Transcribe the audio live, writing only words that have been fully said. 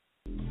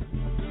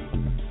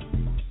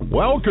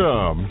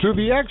Welcome to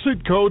the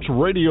Exit Coach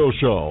Radio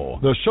Show,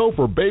 the show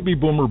for baby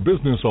boomer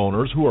business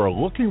owners who are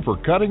looking for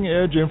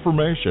cutting-edge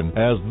information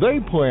as they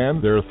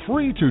plan their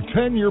 3 to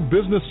 10-year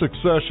business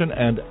succession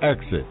and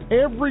exit.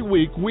 Every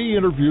week, we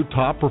interview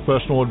top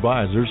professional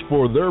advisors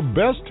for their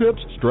best tips,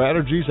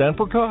 strategies, and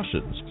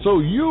precautions, so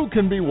you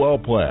can be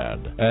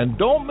well-planned. And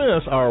don't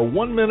miss our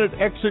 1-minute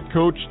Exit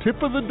Coach tip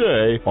of the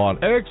day on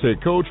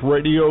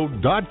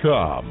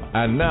ExitCoachRadio.com.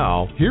 And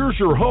now, here's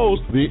your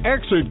host, the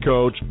Exit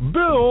Coach,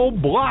 Bill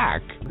Black.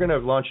 We're going to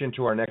launch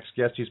into our next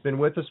guest. He's been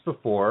with us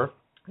before,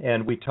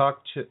 and we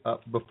talked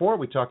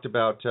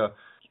about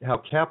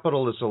how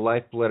capital is the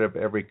lifeblood of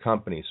every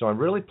company. So I'm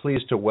really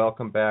pleased to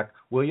welcome back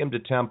William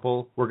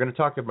DeTemple. We're going to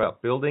talk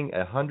about building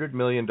a $100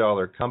 million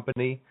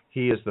company.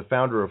 He is the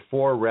founder of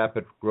 4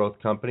 rapid growth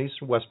companies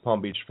from West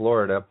Palm Beach,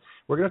 Florida.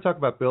 We're going to talk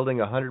about building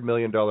a $100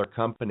 million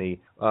company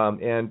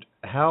and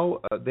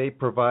how they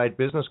provide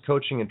business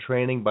coaching and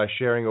training by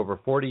sharing over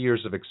 40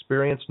 years of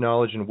experience,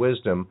 knowledge, and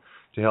wisdom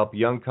to help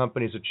young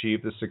companies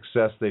achieve the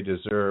success they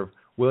deserve.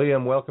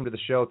 William, welcome to the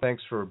show.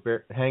 Thanks for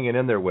hanging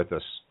in there with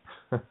us.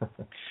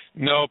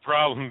 No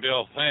problem,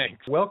 Bill.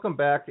 Thanks. Welcome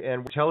back,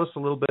 and tell us a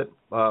little bit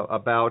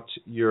about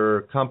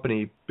your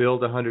company,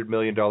 Build a $100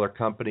 Million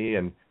Company,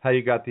 and how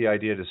you got the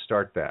idea to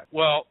start that.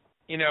 Well,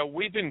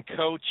 we've been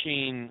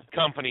coaching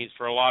companies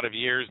for a lot of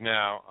years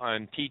now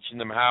on teaching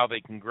them how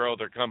they can grow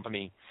their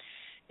company.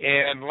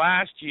 And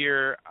last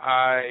year,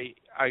 I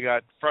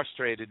got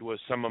frustrated with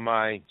some of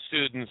my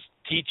students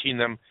teaching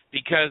them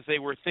because they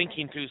were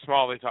thinking too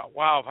small. They thought,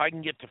 wow, if I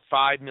can get to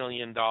 $5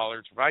 million,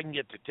 if I can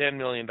get to $10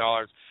 million,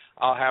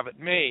 I'll have it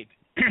made.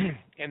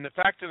 And the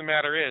fact of the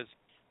matter is,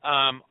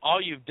 all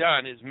you've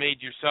done is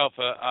made yourself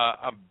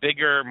a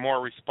bigger,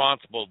 more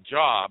responsible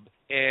job,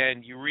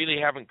 and you really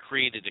haven't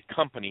created a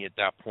company at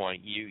that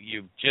point.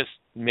 You've just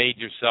made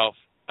yourself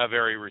a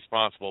very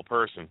responsible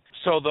person.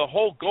 So the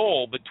whole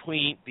goal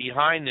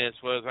behind this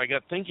was I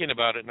got thinking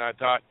about it, and I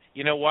thought,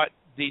 you know what?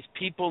 These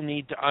people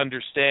need to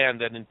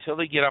understand that until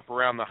they get up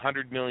around the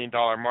 $100 million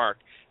mark,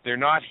 they're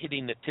not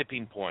hitting the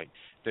tipping point.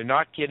 They're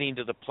not getting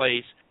to the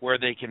place where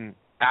they can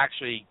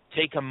actually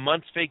take a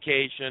month's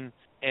vacation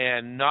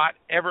and not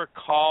ever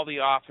call the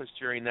office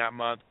during that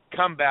month,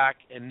 come back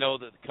and know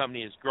that the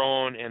company has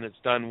grown and it's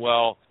done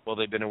well while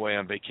they've been away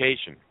on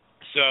vacation.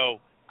 So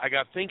I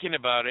got thinking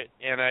about it,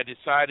 and I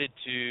decided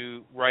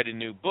to write a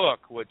new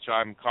book, which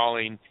I'm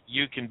calling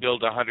You Can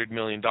Build a $100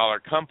 Million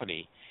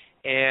Company.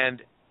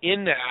 And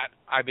in that,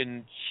 I've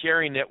been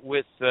sharing it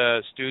with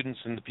the students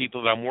and the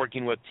people that I'm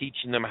working with,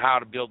 teaching them how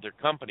to build their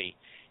company.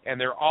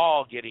 And they're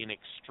all getting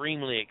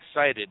extremely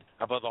excited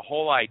about the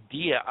whole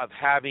idea of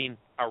having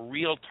a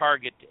real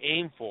target to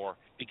aim for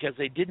because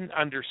they didn't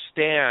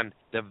understand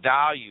the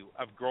value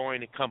of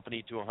growing a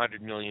company to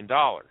 $100 million.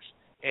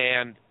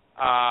 And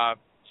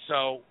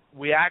so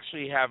we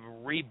actually have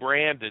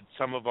rebranded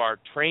some of our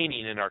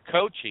training and our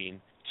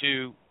coaching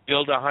to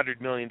build a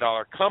 $100 million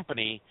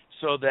company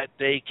so that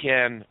they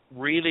can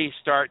really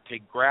start to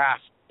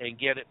grasp and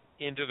get it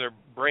into their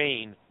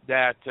brain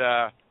that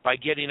by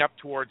getting up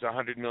towards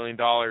 $100 million,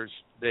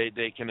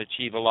 they can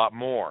achieve a lot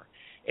more.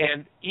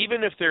 And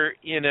even if they're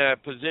in a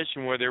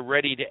position where they're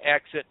ready to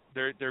exit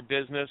their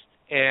business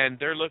and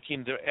they're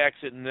looking to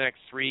exit in the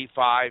next 3,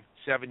 5,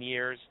 7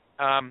 years,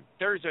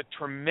 there's a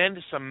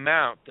tremendous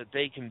amount that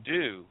they can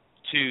do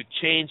to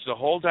change the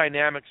whole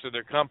dynamics of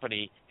their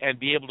company and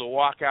be able to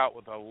walk out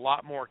with a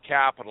lot more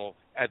capital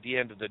at the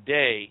end of the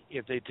day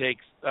if they take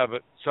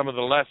some of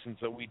the lessons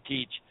that we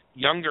teach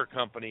younger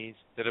companies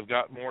that have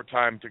got more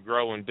time to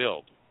grow and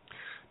build.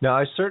 Now,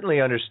 I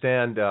certainly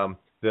understand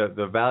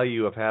the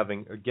value of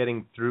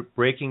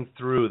breaking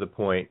through the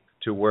point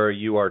to where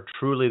you are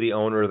truly the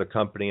owner of the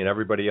company and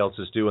everybody else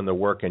is doing the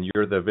work and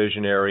you're the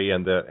visionary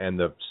and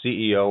the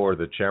CEO or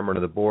the chairman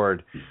of the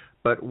board.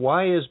 But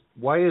why is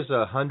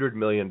 $100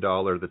 million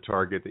the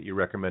target that you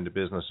recommend to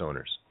business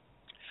owners?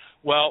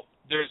 Well,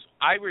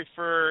 I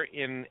refer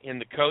in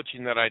the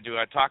coaching that I do,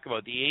 I talk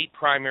about the 8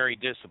 primary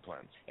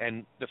disciplines.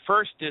 And the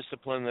first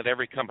discipline that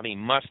every company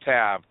must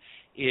have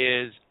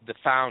is the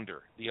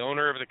founder, the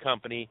owner of the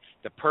company,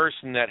 the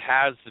person that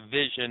has the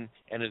vision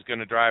and is going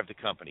to drive the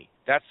company.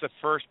 That's the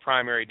first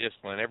primary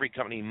discipline. Every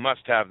company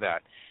must have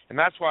that. And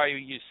that's why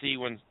you see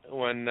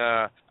when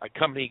a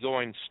company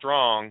going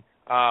strong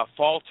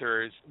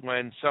falters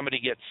when somebody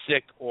gets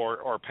sick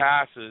or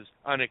passes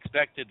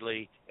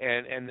unexpectedly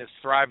and this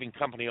thriving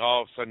company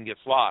all of a sudden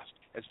gets lost.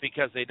 It's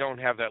because they don't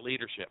have that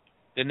leadership.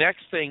 The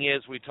next thing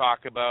we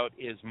talk about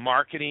is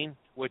marketing,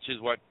 which is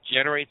what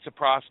generates a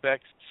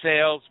prospect,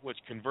 sales, which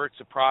converts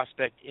a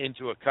prospect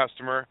into a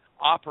customer,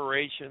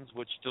 operations,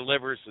 which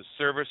delivers the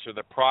service or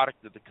the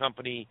product that the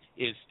company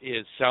is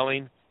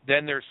selling.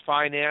 Then there's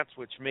finance,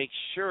 which makes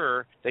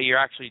sure that you're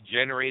actually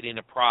generating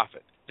a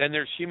profit. Then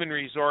there's human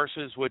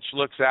resources, which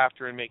looks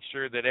after and makes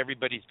sure that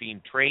everybody's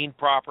being trained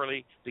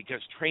properly,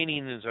 because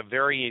training is a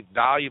very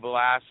valuable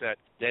asset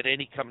that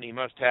any company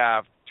must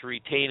have to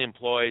retain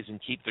employees and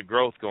keep the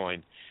growth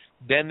going.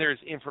 Then there's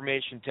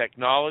information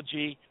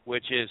technology,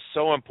 which is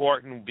so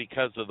important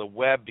because of the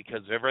web,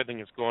 because of everything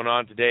that's going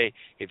on today.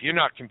 If you're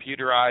not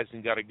computerized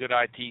and got a good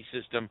IT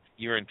system,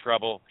 you're in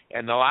trouble.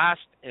 And the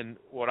last, and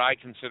what I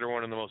consider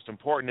one of the most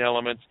important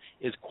elements,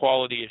 is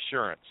quality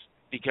assurance.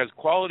 Because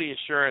quality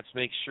assurance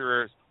makes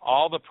sure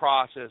all the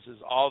processes,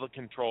 all the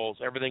controls,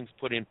 everything's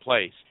put in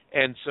place.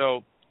 And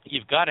so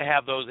you've got to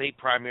have those 8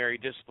 primary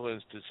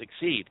disciplines to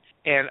succeed.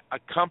 And a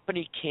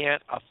company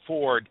can't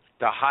afford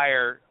to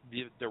hire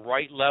the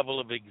right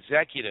level of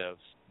executives,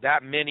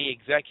 that many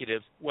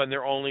executives, when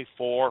they're only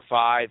 $4,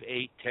 $5,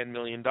 $8, $10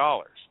 million.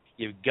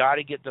 You've got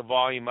to get the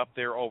volume up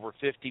there over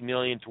 $50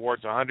 million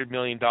towards $100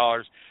 million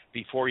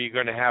before you're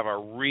going to have a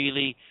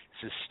really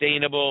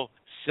sustainable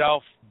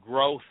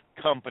self-growth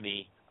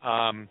company,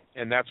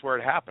 and that's where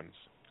it happens.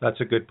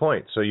 That's a good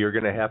point. So you're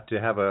going to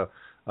have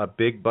a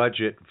big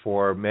budget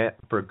for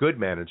good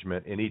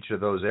management in each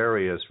of those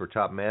areas for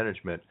top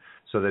management,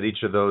 so that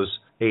each of those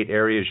 8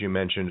 areas you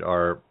mentioned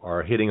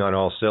are hitting on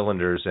all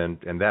cylinders, and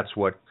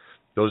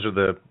those are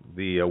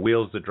the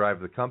wheels that drive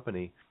the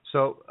company.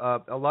 So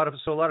a lot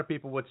of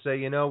people would say,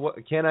 you know,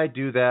 what, can I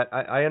do that?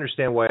 I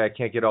understand why I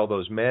can't get all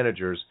those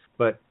managers,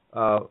 but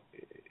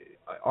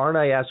aren't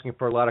I asking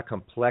for a lot of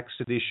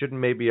complexity?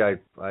 Shouldn't maybe I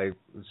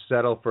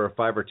settle for a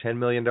 $5 or $10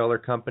 million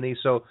company?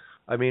 So,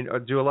 I mean,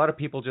 do a lot of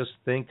people just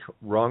think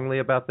wrongly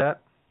about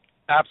that?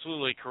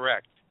 Absolutely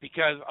correct.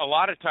 Because a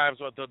lot of times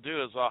what they'll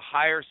do is they'll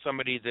hire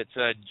somebody that's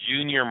a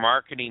junior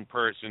marketing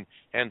person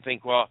and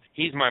think, well,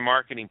 he's my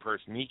marketing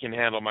person. He can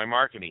handle my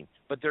marketing.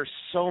 But there's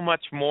so much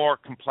more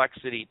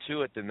complexity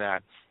to it than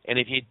that. And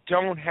if you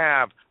don't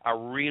have a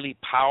really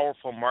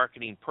powerful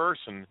marketing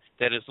person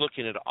that is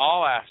looking at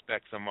all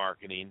aspects of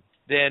marketing,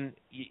 then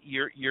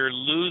you're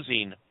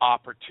losing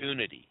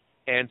opportunity.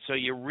 And so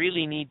you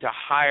really need to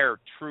hire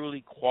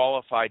truly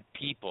qualified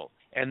people.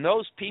 And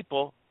those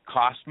people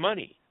cost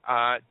money.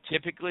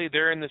 Typically,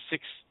 they're in the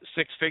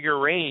six-figure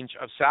range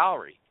of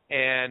salary.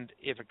 And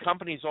if a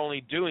company's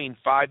only doing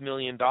 $5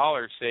 million,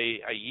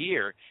 say, a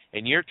year,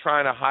 and you're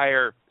trying to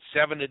hire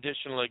 7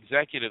 additional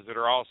executives that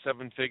are all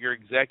 7-figure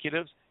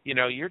executives, you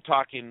know, you're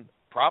talking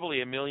probably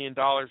 $1 million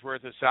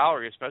worth of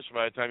salary, especially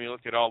by the time you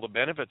look at all the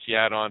benefits you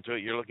add onto it.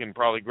 You're looking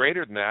probably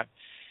greater than that.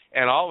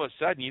 And all of a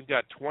sudden, you've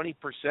got 20%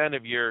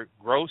 of your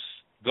gross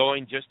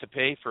going just to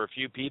pay for a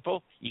few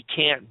people. You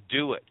can't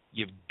do it.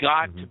 You've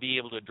got to be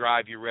able to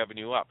drive your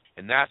revenue up.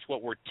 And that's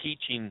what we're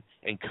teaching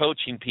and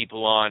coaching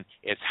people on,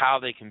 is how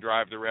they can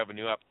drive the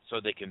revenue up so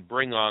they can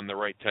bring on the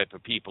right type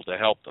of people to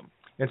help them.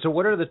 And so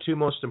what are the 2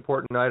 most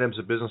important items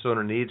a business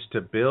owner needs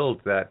to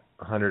build that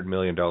 $100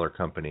 million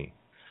company?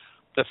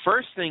 The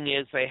first thing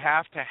is they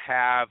have to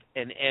have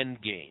an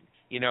end game.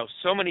 You know,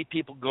 so many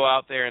people go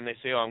out there and they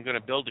say, oh, I'm going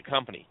to build a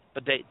company.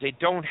 But they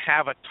don't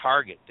have a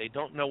target. They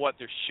don't know what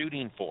they're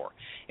shooting for.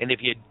 And if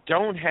you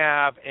don't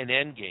have an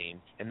end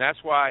game, and that's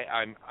why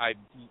I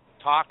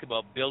talk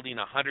about building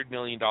a $100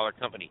 million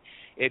company.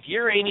 If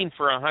you're aiming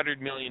for $100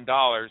 million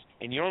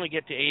and you only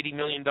get to $80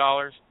 million,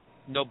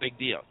 no big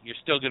deal. You're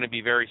still going to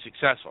be very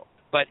successful.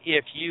 But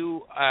if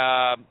you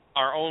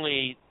are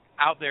only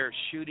out there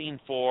shooting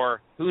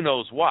for who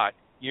knows what,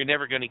 you're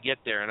never going to get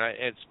there.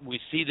 And we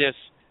see this.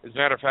 As a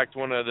matter of fact,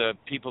 one of the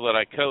people that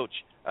I coach,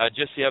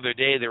 just the other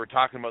day, they were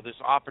talking about this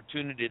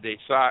opportunity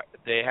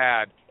they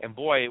had, and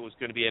boy, it was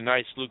going to be a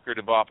nice,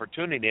 lucrative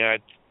opportunity.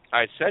 And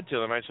I said to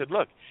them, I said,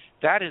 look,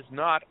 that is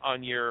not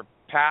on your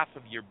path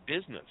of your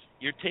business.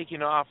 You're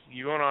taking off,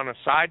 you're going on a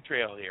side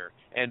trail here,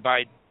 and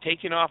by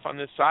taking off on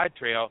this side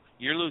trail,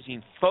 you're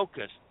losing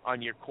focus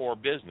on your core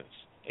business,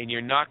 and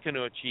you're not going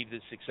to achieve the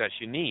success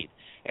you need.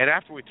 And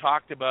after we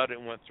talked about it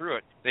and went through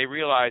it, they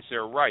realized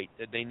they're right,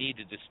 that they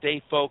needed to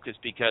stay focused,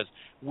 because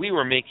we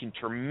were making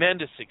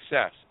tremendous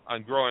success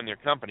on growing their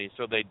company.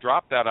 So they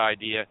dropped that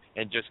idea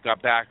and just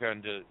got back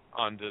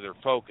onto their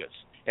focus.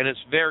 And it's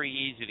very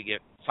easy to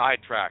get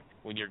sidetracked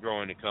when you're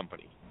growing a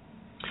company.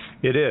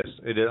 It is.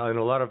 And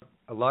a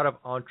lot of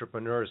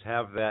entrepreneurs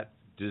have that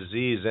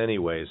disease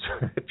anyways,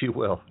 if you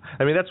will.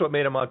 I mean, that's what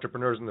made them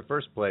entrepreneurs in the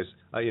first place.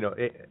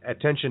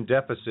 Attention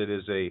deficit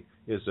is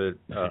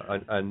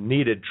a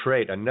needed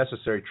trait, a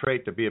necessary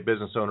trait to be a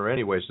business owner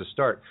anyways, to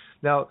start.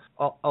 Now,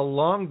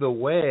 along the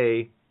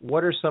way,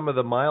 what are some of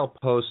the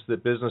mileposts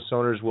that business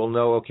owners will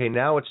know, okay,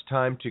 now it's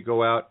time to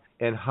go out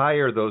and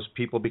hire those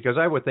people? Because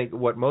I would think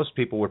what most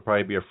people would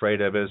probably be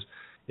afraid of is,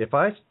 if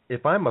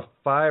I'm a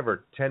 $5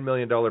 or $10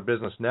 million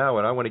business now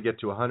and I want to get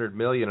to $100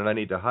 million and I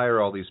need to hire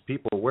all these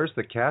people, where's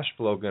the cash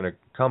flow going to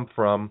come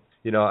from?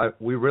 You know,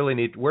 we really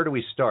need. Where do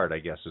we start, I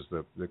guess, is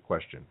the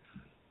question.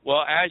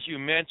 Well, as you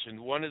mentioned,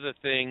 one of the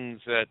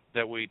things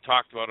that we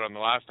talked about on the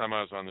last time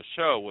I was on the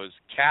show was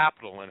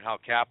capital, and how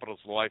capital is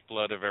the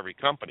lifeblood of every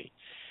company.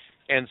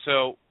 And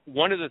so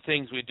one of the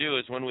things we do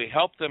is when we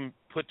help them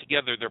put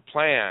together their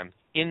plan,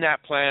 in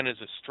that plan is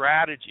a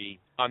strategy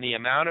on the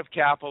amount of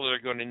capital they're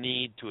going to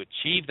need to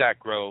achieve that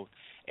growth,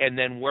 and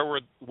then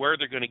where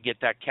they're going to get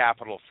that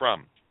capital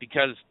from.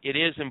 Because it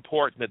is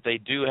important that they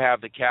do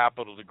have the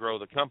capital to grow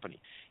the company.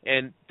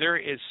 And there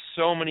is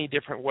so many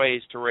different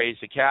ways to raise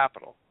the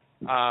capital.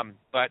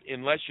 But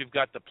unless you've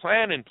got the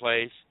plan in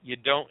place, you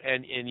don't,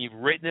 and you've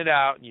written it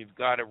out, and you've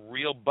got a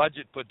real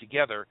budget put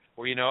together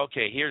where you know,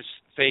 okay, here's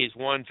phase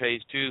 1,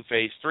 phase 2,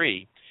 phase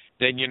 3,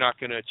 then you're not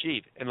going to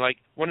achieve. And like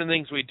one of the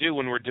things we do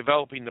when we're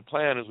developing the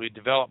plan is we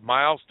develop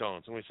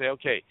milestones, and we say,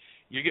 okay,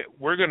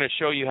 we're going to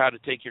show you how to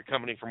take your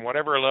company from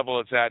whatever level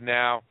it's at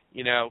now,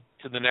 you know,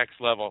 to the next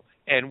level.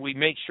 And we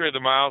make sure the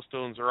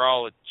milestones are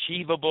all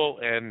achievable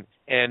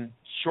and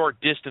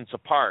short distance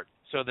apart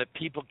so that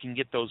people can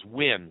get those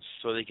wins,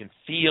 so they can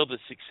feel the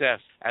success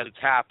as it's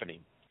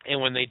happening.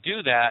 And when they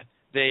do that,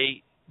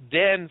 they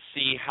then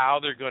see how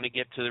they're going to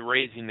get to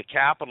raising the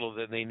capital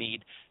that they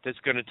need that's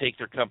going to take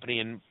their company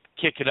and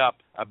kick it up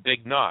a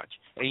big notch.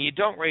 And you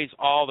don't raise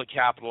all the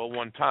capital at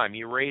one time.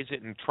 You raise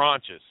it in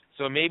tranches.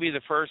 So maybe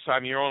the first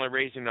time you're only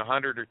raising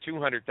 $100,000 or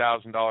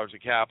 $200,000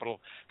 of capital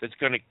that's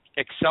going to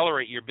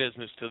accelerate your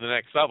business to the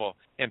next level.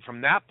 And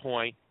from that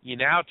point, you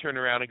now turn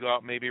around and go out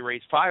and maybe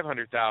raise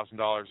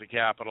 $500,000 of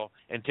capital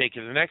and take it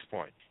to the next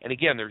point. And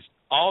again, there's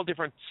all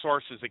different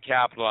sources of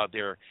capital out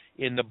there.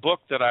 In the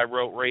book that I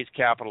wrote, Raise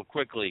Capital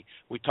Quickly,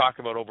 we talk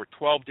about over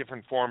 12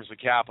 different forms of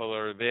capital that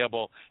are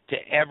available to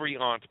every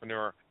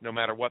entrepreneur, no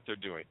matter what they're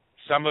doing.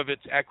 Some of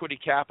it's equity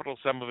capital,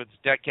 some of it's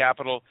debt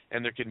capital,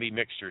 and there can be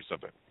mixtures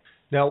of it.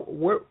 Now,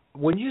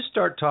 when you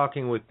start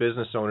talking with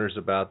business owners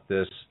about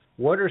this,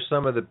 what are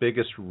some of the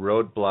biggest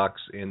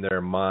roadblocks in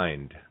their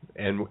mind,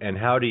 and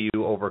how do you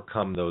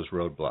overcome those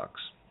roadblocks?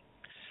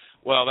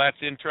 Well, that's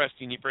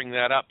interesting you bring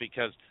that up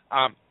because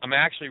I'm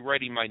actually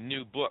writing my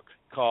new book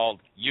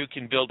called You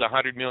Can Build a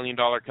 $100 Million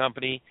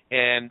Company,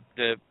 and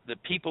the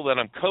people that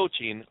I'm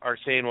coaching are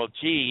saying, well,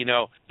 gee, you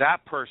know,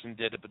 that person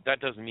did it, but that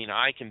doesn't mean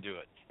I can do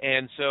it.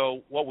 And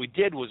so what we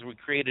did was we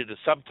created a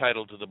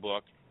subtitle to the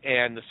book,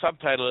 and the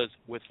subtitle is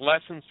With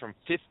Lessons from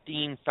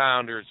 15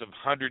 Founders of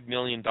 $100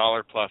 Million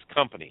Plus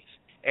Companies.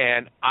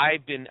 And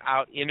I've been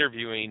out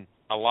interviewing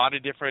a lot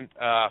of different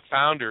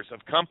founders of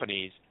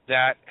companies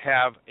that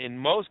have, in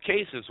most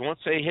cases, once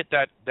they hit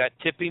that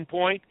tipping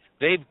point,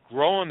 they've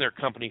grown their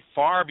company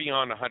far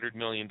beyond $100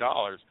 million,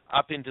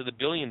 up into the $1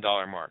 billion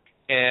mark.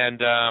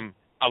 And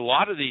a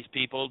lot of these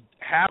people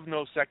have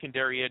no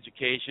secondary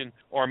education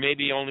or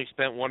maybe only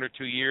spent 1 or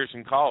 2 years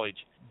in college.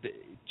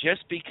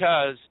 Just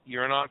because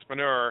you're an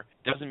entrepreneur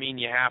doesn't mean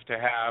you have to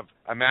have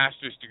a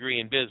master's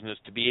degree in business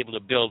to be able to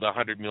build a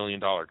 $100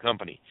 million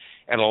company.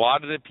 And a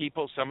lot of the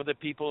people, some of the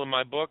people in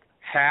my book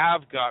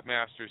have got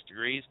master's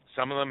degrees.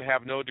 Some of them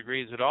have no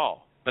degrees at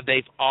all. But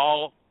they've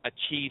all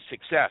achieved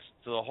success.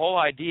 So the whole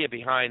idea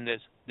behind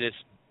this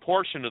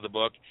portion of the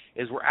book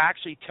is we're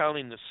actually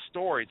telling the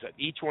stories of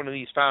each one of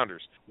these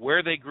founders,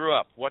 where they grew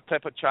up, what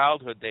type of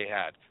childhood they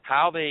had,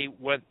 how they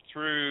went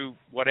through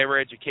whatever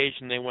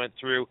education they went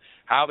through,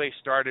 how they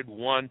started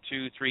 1,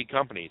 2, 3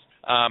 companies.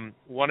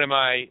 One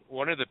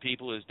of the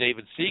people is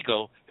David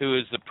Siegel, who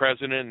is the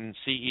president and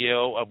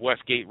CEO of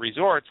Westgate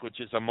Resorts, which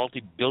is a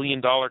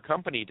multi-billion-dollar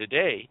company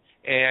today,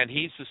 and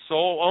he's the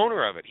sole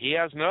owner of it. He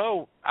has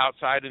no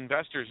outside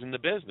investors in the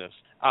business.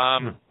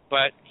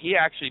 But he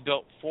actually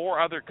built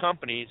 4 other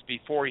companies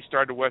before he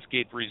started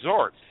Westgate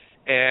Resorts,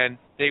 and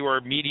they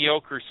were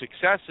mediocre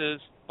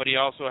successes, but he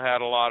also had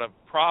a lot of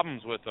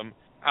problems with them.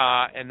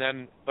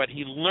 But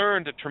he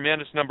learned a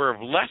tremendous number of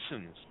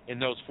lessons in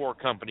those 4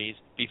 companies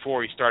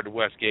before he started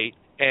Westgate.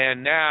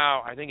 And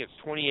now, I think it's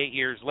 28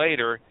 years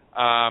later,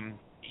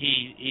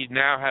 he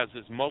now has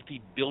this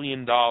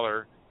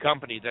multi-billion-dollar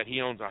company that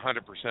he owns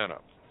 100%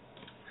 of.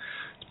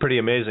 It's pretty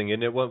amazing,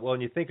 isn't it? Well,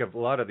 when you think of a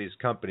lot of these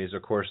companies,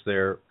 of course,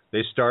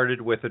 they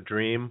started with a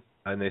dream,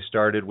 and they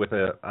started with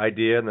an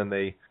idea, and then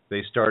they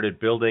started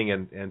building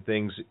and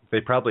things. They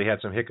probably had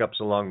some hiccups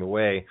along the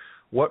way.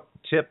 What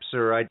tips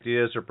or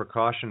ideas or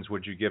precautions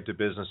would you give to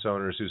business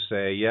owners who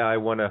say, yeah, I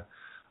want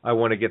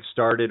to get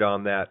started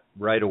on that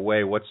right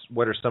away? What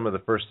are some of the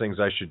first things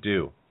I should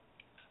do?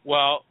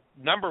 Well,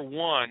 number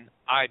one,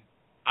 I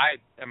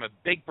am a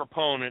big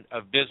proponent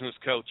of business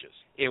coaches.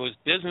 It was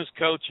business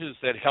coaches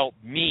that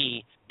helped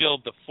me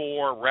build the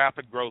 4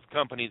 rapid growth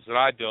companies that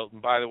I built.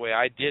 And by the way,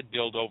 I did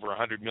build over a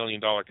 $100 million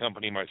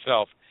company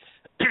myself.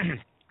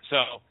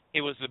 So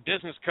it was the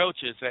business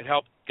coaches that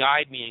helped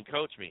guide me and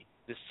coach me.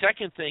 The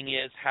second thing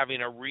is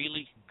having a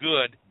really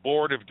good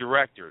board of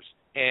directors.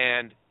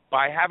 And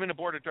by having a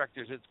board of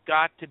directors, it's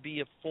got to be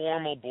a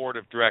formal board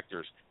of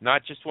directors,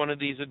 not just one of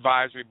these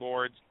advisory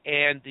boards.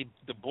 And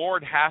the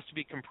board has to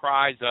be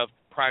comprised of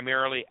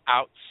primarily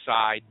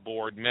outside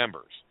board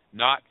members,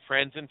 not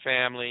friends and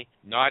family,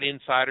 not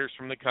insiders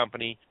from the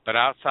company, but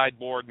outside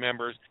board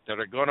members that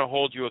are going to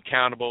hold you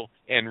accountable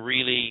and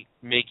really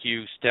make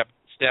you step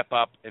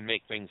up and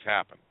make things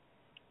happen.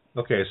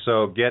 Okay,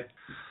 so get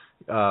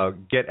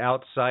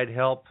outside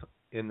help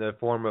in the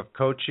form of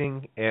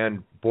coaching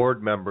and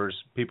board members,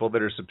 people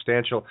that are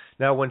substantial.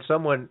 Now, when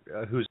someone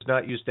who's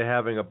not used to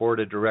having a board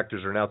of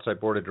directors or an outside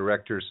board of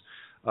directors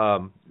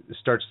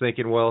starts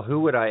thinking, well, who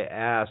would I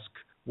ask?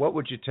 What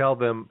would you tell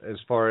them as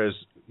far as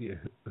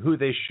who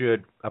they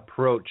should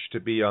approach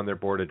to be on their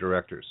board of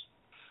directors?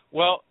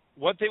 Well,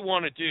 what they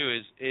want to do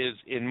is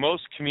in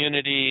most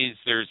communities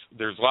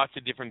there's lots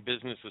of different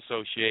business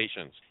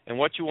associations, and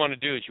what you want to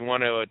do is you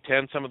want to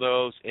attend some of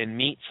those and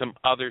meet some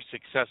other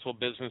successful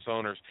business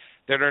owners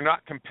that are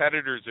not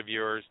competitors of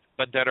yours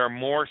but that are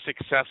more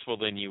successful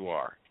than you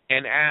are,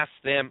 and ask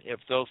them if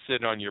they'll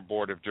sit on your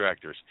board of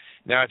directors.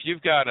 Now, if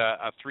you've got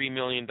a $3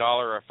 million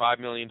or a $5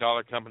 million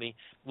company,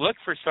 look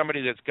for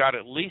somebody that's got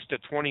at least a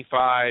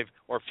 $25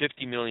 or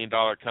 $50 million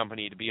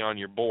company to be on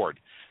your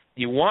board.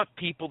 You want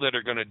people that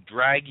are going to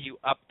drag you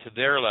up to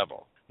their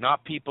level,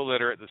 not people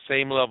that are at the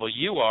same level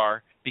you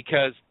are,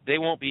 because they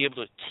won't be able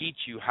to teach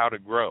you how to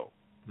grow.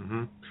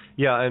 Mm-hmm.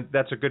 Yeah, and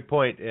that's a good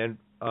point. And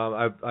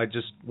I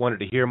just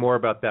wanted to hear more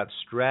about that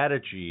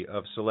strategy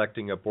of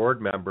selecting a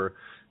board member,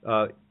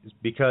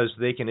 because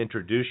they can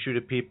introduce you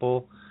to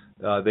people.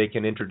 They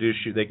can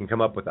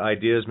come up with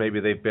ideas. Maybe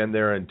they've been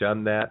there and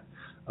done that.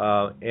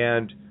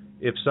 And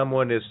if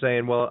someone is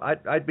saying, well,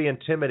 I'd be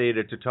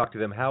intimidated to talk to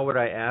them, how would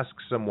I ask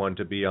someone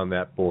to be on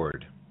that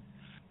board?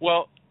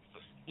 Well,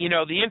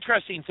 the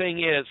interesting thing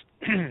is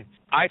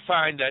I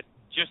find that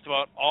just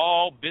about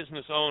all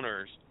business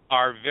owners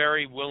are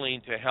very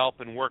willing to help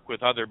and work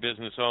with other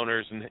business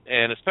owners,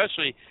 and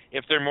especially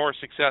if they're more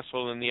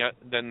successful than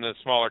the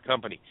smaller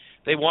company.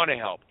 They want to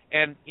help.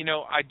 And,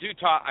 I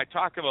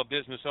talk about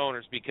business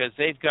owners because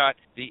they've got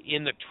the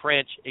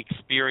in-the-trench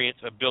experience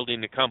of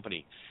building the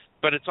company.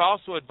 But it's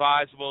also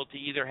advisable to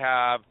either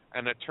have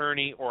an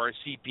attorney or a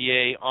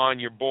CPA on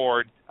your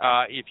board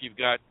if you've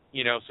got,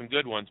 some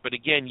good ones. But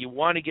again, you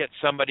want to get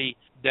somebody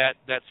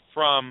that's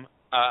from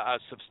a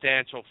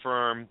substantial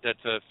firm,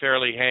 that's a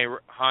fairly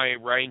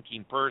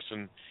high-ranking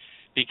person,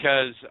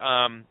 because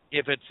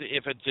if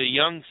it's a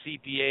young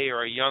CPA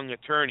or a young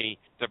attorney,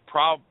 the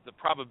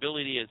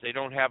probability is they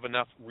don't have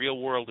enough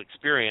real-world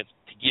experience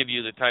to give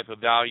you the type of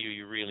value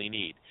you really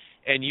need.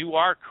 And you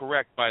are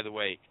correct, by the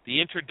way.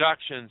 The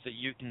introductions that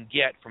you can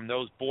get from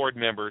those board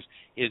members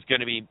is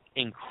going to be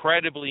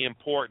incredibly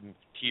important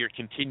to your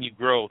continued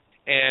growth.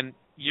 And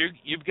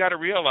you've got to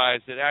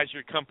realize that as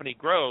your company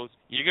grows,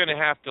 you're going to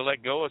have to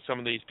let go of some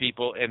of these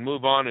people and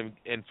move on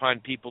and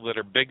find people that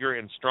are bigger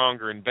and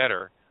stronger and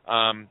better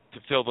to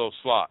fill those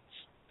slots.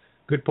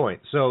 Good point.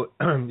 So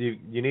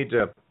you need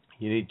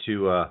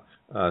to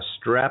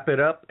strap it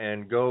up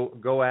and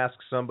go ask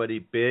somebody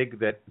big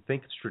that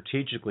thinks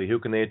strategically. Who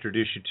can they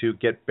introduce you to?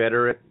 Get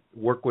better at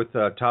work with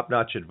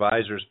top-notch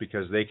advisors,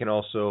 because they can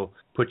also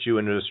put you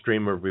into a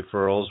stream of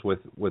referrals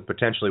with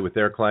potentially with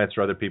their clients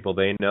or other people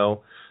they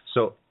know.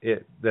 So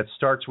that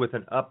starts with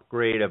an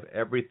upgrade of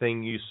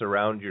everything you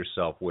surround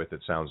yourself with,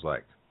 it sounds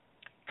like.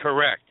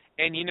 Correct.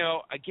 And,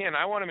 again,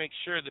 I want to make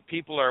sure that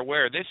people are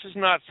aware. This is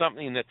not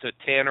something that's a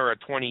 10 or a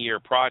 20-year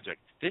project.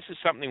 This is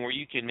something where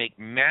you can make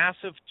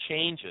massive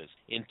changes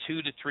in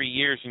 2 to 3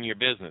 years in your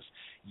business.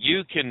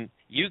 You can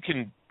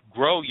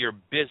grow your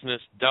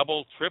business,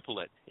 double, triple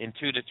it in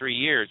 2 to 3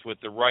 years with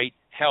the right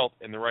help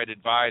and the right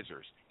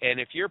advisors. And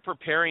if you're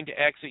preparing to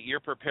exit, you're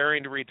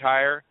preparing to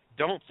retire,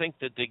 don't think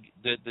that the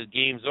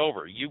game's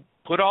over. You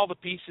put all the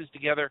pieces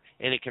together,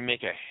 and it can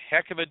make a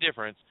heck of a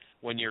difference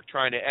when you're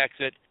trying to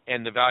exit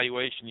and the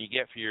valuation you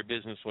get for your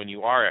business when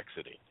you are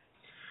exiting.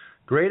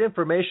 Great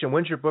information.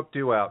 When's your book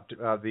due out?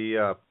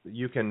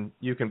 You can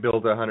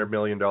build a $100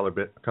 million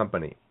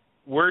company.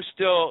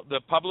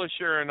 The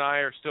publisher and I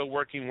are still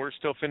working. We're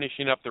still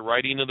finishing up the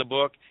writing of the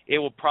book. It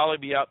will probably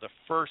be out the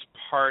first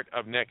part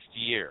of next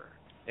year,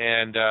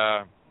 and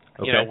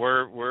okay.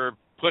 we're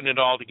putting it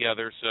all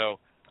together. So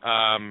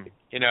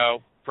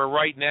for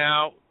right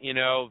now,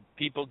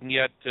 people can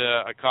get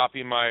a copy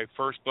of my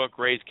first book,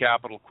 Raise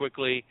Capital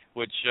Quickly,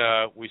 which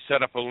we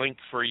set up a link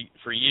for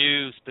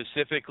you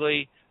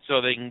specifically, so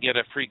they can get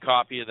a free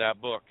copy of that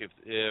book if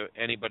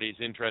anybody's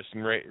interested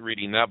in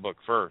reading that book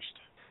first.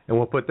 And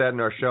we'll put that in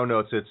our show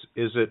notes.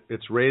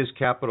 It's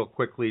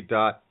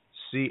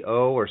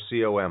raisecapitalquickly.co or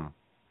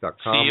com?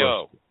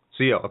 CO.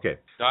 CO, okay.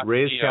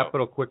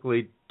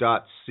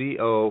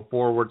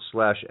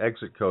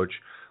 raisecapitalquickly.co/exit coach.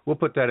 We'll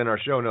put that in our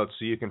show notes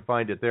so you can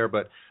find it there.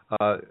 But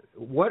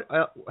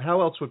how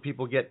else would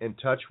people get in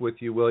touch with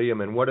you,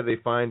 William, and what do they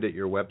find at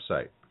your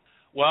website?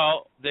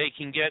 Well, they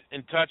can get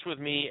in touch with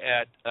me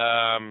at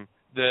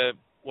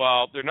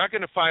they're not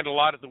going to find a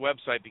lot at the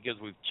website because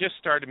we've just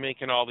started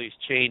making all these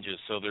changes,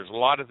 so there's a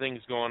lot of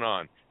things going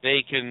on.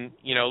 They can,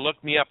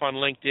 look me up on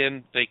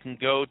LinkedIn. They can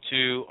go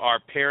to our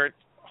parent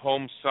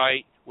home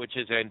site, which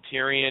is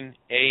Antirion,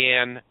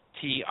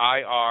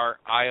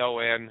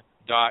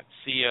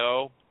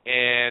 ANTIRION.co,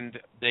 and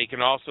they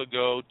can also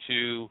go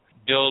to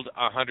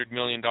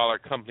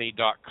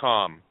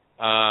build100millioncompany.com.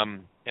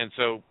 And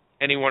so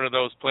any one of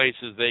those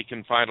places, they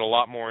can find a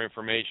lot more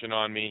information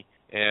on me.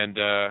 And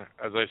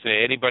as I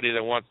say, anybody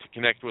that wants to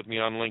connect with me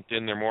on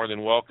LinkedIn, they're more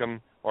than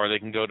welcome, or they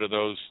can go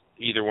to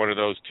either one of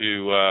those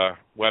two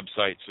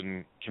websites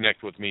and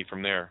connect with me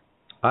from there.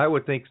 I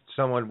would think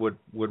someone would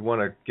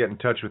want to get in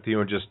touch with you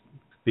and just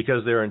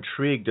because they're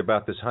intrigued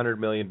about this $100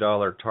 million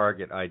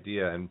target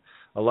idea. And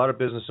a lot of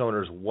business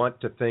owners want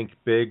to think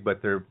big,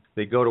 but they're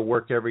they go to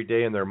work every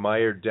day and they're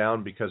mired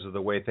down because of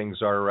the way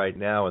things are right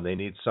now, and they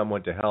need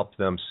someone to help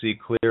them see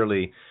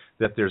clearly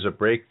that there's a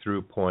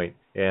breakthrough point,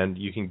 and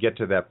you can get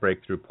to that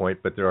breakthrough point,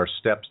 but there are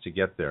steps to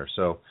get there.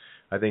 So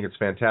I think it's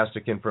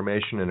fantastic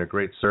information and a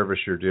great service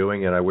you're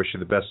doing, and I wish you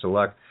the best of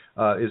luck.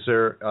 Is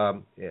there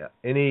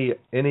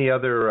any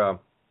other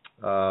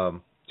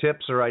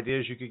tips or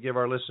ideas you could give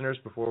our listeners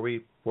before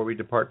we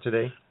depart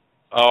today?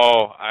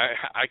 Oh,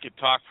 I could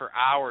talk for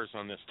hours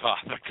on this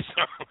topic.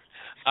 So,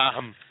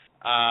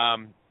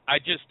 I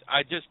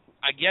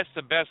guess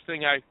the best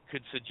thing I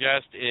could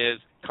suggest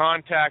is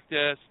contact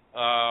us.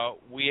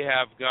 We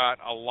have got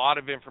a lot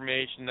of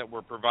information that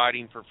we're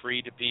providing for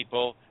free to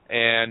people,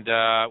 and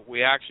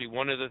we actually,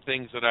 one of the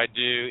things that I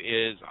do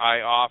is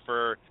I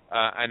offer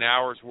an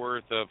hour's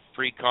worth of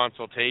free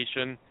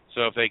consultation.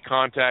 So if they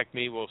contact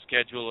me, we'll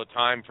schedule a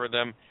time for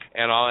them,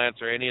 and I'll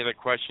answer any of the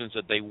questions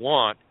that they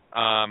want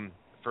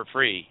for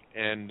free.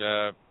 And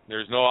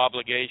there's no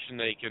obligation.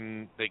 They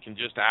can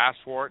just ask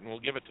for it, and we'll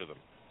give it to them.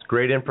 It's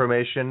great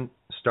information.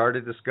 Start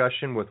a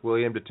discussion with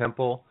William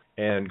DeTemple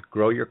and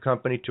grow your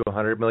company to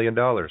 $100 million.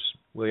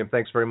 William,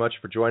 thanks very much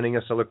for joining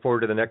us. I look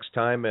forward to the next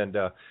time, and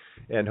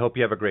hope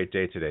you have a great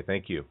day today.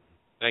 Thank you.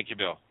 Thank you,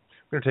 Bill.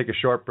 We're going to take a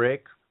short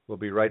break. We'll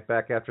be right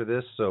back after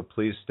this, so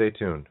please stay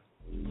tuned.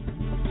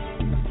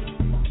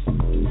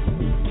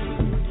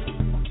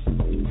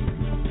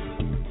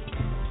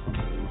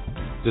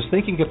 Does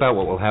thinking about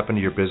what will happen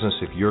to your business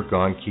if you're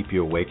gone keep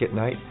you awake at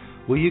night?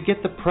 Will you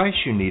get the price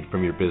you need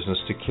from your business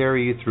to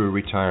carry you through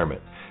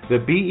retirement? The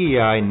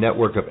BEI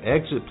Network of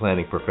Exit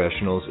Planning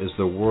Professionals is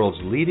the world's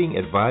leading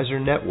advisor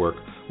network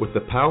with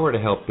the power to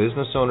help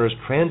business owners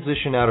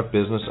transition out of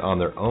business on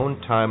their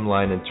own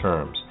timeline and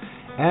terms.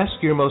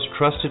 Ask your most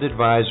trusted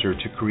advisor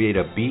to create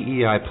a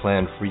BEI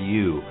plan for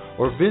you,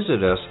 or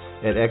visit us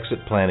at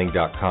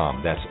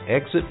exitplanning.com. That's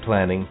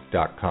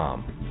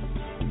exitplanning.com.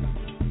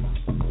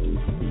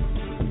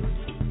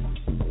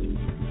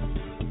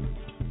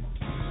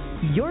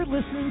 You're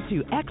listening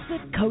to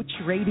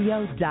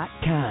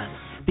ExitCoachRadio.com,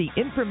 the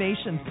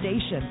information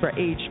station for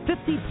age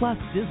 50-plus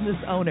business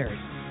owners,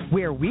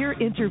 where we're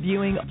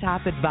interviewing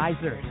top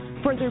advisors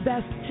for their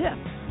best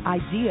tips,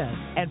 ideas,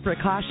 and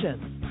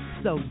precautions,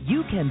 so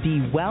you can be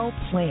well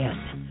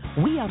planned.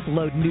 We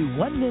upload new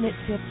 1-minute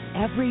tips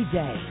every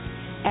day.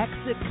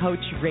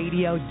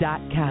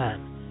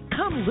 ExitCoachRadio.com.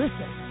 Come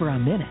listen for a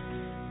minute.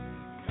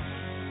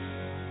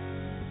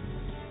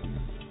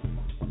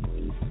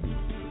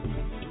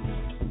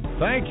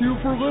 Thank you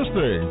for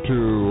listening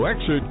to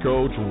Exit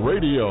Coach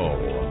Radio.